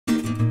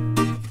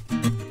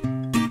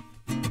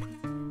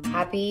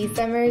Happy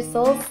summer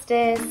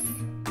solstice!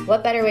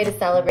 What better way to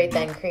celebrate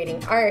than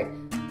creating art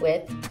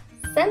with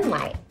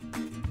sunlight?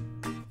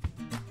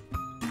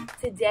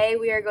 Today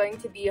we are going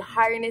to be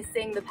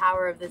harnessing the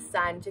power of the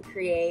sun to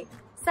create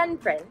sun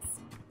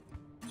prints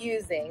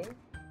using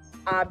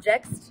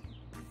objects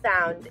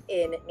found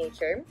in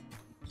nature,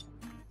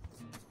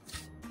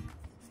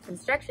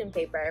 construction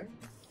paper,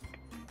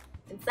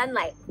 and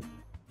sunlight.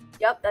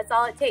 Yep, that's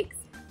all it takes.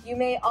 You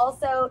may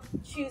also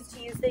choose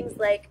to use things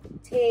like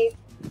tape,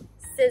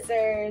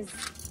 scissors,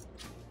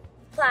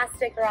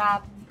 plastic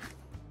wrap,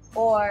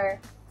 or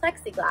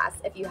plexiglass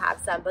if you have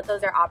some, but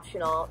those are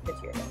optional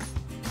materials.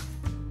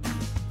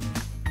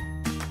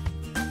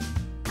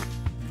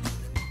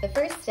 The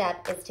first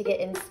step is to get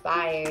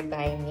inspired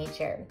by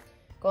nature.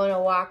 Go on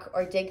a walk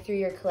or dig through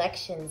your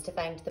collections to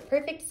find the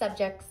perfect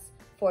subjects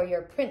for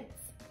your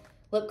prints.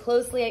 Look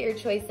closely at your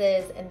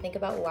choices and think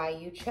about why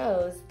you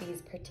chose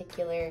these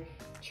particular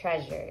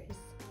treasures.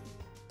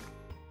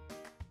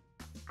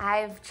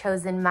 I've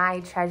chosen my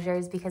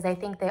treasures because I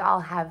think they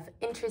all have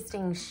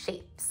interesting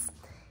shapes.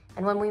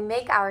 And when we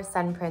make our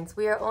sun prints,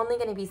 we are only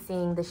going to be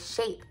seeing the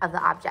shape of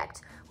the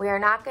object. We are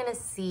not going to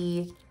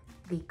see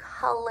the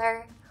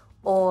color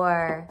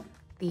or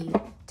the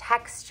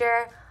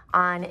texture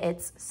on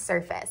its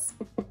surface.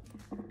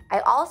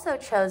 I also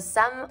chose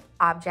some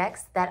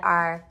objects that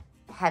are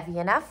heavy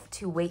enough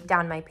to weight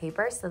down my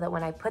paper so that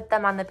when I put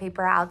them on the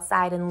paper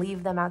outside and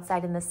leave them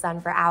outside in the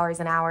sun for hours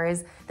and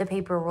hours, the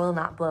paper will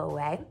not blow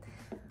away.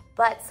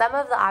 But some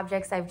of the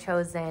objects I've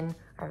chosen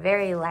are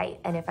very light,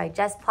 and if I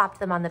just plopped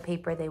them on the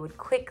paper, they would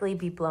quickly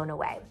be blown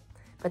away.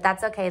 But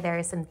that's okay, there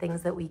are some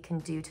things that we can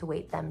do to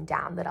weight them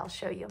down that I'll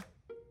show you.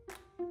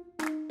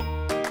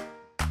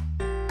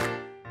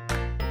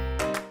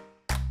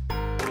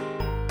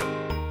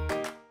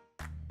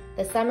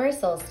 The summer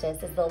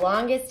solstice is the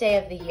longest day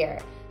of the year,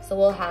 so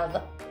we'll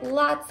have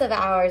lots of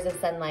hours of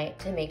sunlight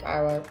to make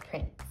our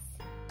prints.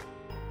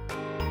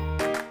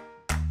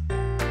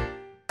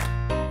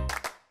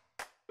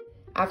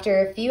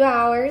 After a few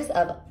hours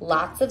of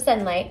lots of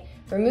sunlight,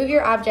 remove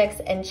your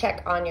objects and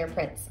check on your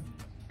prints.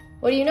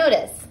 What do you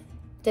notice?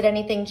 Did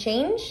anything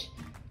change?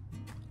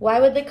 Why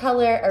would the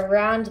color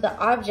around the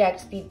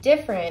object be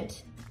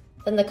different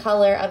than the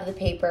color of the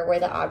paper where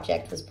the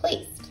object was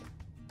placed?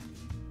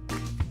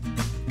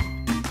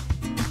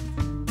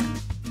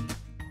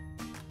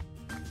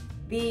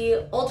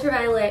 The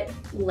ultraviolet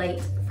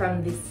light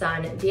from the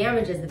sun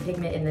damages the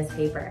pigment in this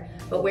paper,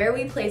 but where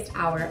we placed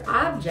our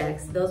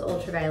objects, those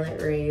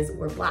ultraviolet rays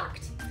were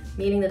blocked,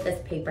 meaning that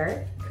this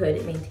paper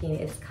could maintain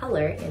its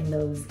color in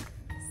those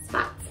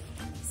spots.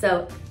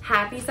 So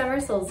happy summer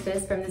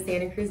solstice from the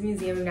Santa Cruz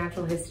Museum of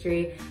Natural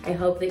History. I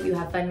hope that you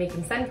have fun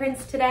making sun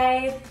prints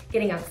today,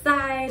 getting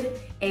outside,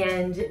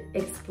 and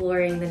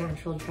exploring the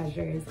natural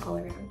treasures all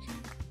around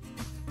you.